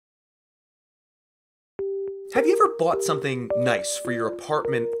Have you ever bought something nice for your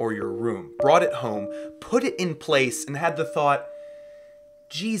apartment or your room, brought it home, put it in place, and had the thought,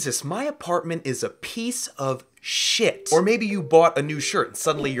 Jesus, my apartment is a piece of shit? Or maybe you bought a new shirt and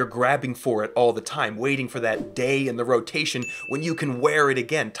suddenly you're grabbing for it all the time, waiting for that day in the rotation when you can wear it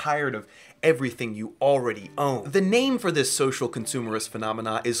again, tired of everything you already own. The name for this social consumerist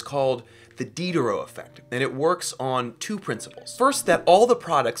phenomena is called the Diderot Effect, and it works on two principles. First, that all the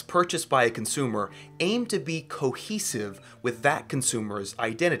products purchased by a consumer aim to be cohesive with that consumer's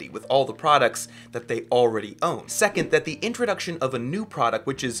identity, with all the products that they already own. Second, that the introduction of a new product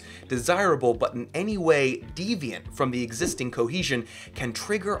which is desirable but in any way deviant from the existing cohesion can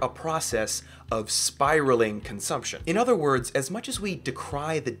trigger a process of spiraling consumption. In other words, as much as we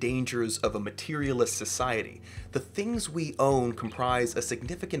decry the dangers of a materialist society, the things we own comprise a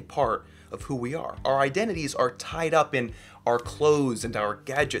significant part of who we are. Our identities are tied up in our clothes and our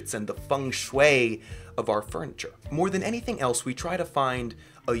gadgets and the feng shui of our furniture. More than anything else, we try to find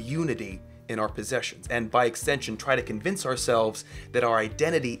a unity in our possessions, and by extension, try to convince ourselves that our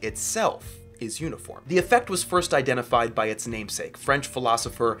identity itself is uniform. The effect was first identified by its namesake, French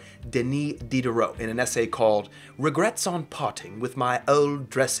philosopher Denis Diderot, in an essay called Regrets on Parting with My Old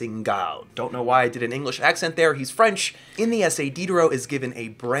Dressing Gown. Don't know why I did an English accent there, he's French. In the essay, Diderot is given a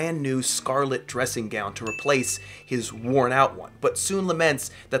brand new scarlet dressing gown to replace his worn out one, but soon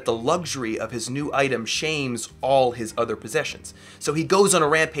laments that the luxury of his new item shames all his other possessions. So he goes on a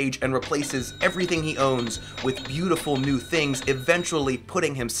rampage and replaces everything he owns with beautiful new things, eventually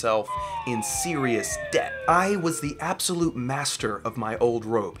putting himself in serious debt. I was the absolute master of my old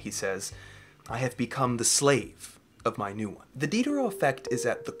robe, he says. I have become the slave of my new one. The Diderot effect is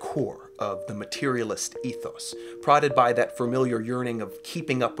at the core of the materialist ethos, prodded by that familiar yearning of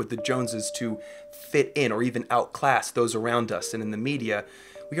keeping up with the Joneses to fit in or even outclass those around us. And in the media,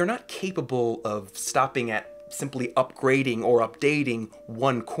 we are not capable of stopping at simply upgrading or updating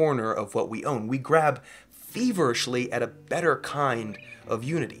one corner of what we own. We grab feverishly at a better kind of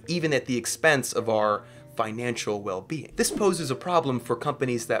unity, even at the expense of our financial well-being. This poses a problem for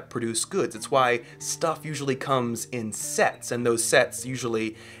companies that produce goods. It's why stuff usually comes in sets, and those sets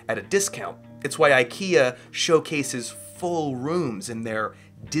usually at a discount. It's why IKEA showcases full rooms in their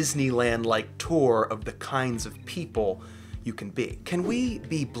Disneyland-like tour of the kinds of people you can be. Can we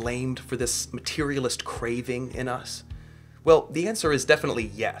be blamed for this materialist craving in us? Well, the answer is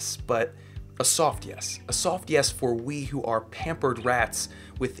definitely yes, but a soft yes. A soft yes for we who are pampered rats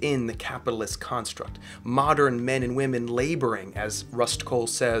within the capitalist construct. Modern men and women laboring, as Rust Cole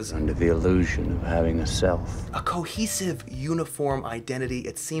says, under the illusion of having a self. A cohesive, uniform identity,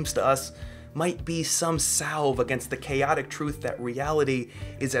 it seems to us, might be some salve against the chaotic truth that reality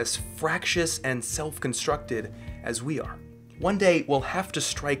is as fractious and self-constructed as we are. One day, we'll have to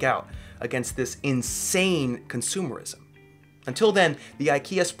strike out against this insane consumerism. Until then, the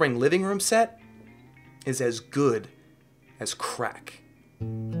IKEA Spring living room set is as good as crack.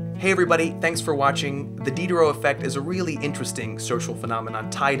 Hey everybody, thanks for watching. The Diderot Effect is a really interesting social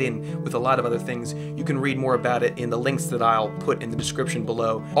phenomenon tied in with a lot of other things. You can read more about it in the links that I'll put in the description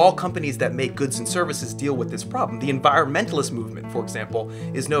below. All companies that make goods and services deal with this problem. The environmentalist movement, for example,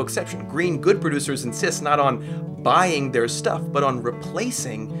 is no exception. Green good producers insist not on buying their stuff, but on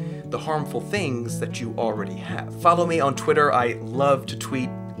replacing the harmful things that you already have. Follow me on Twitter. I love to tweet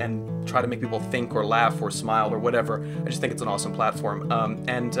and try to make people think or laugh or smile or whatever. I just think it's an awesome platform. I'm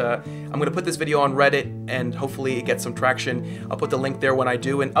gonna put this video on Reddit and hopefully it gets some traction. I'll put the link there when I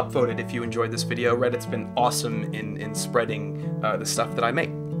do, and upvote it if you enjoyed this video. Reddit's been awesome in spreading the stuff that I make.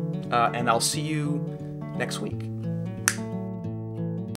 And I'll see you next week.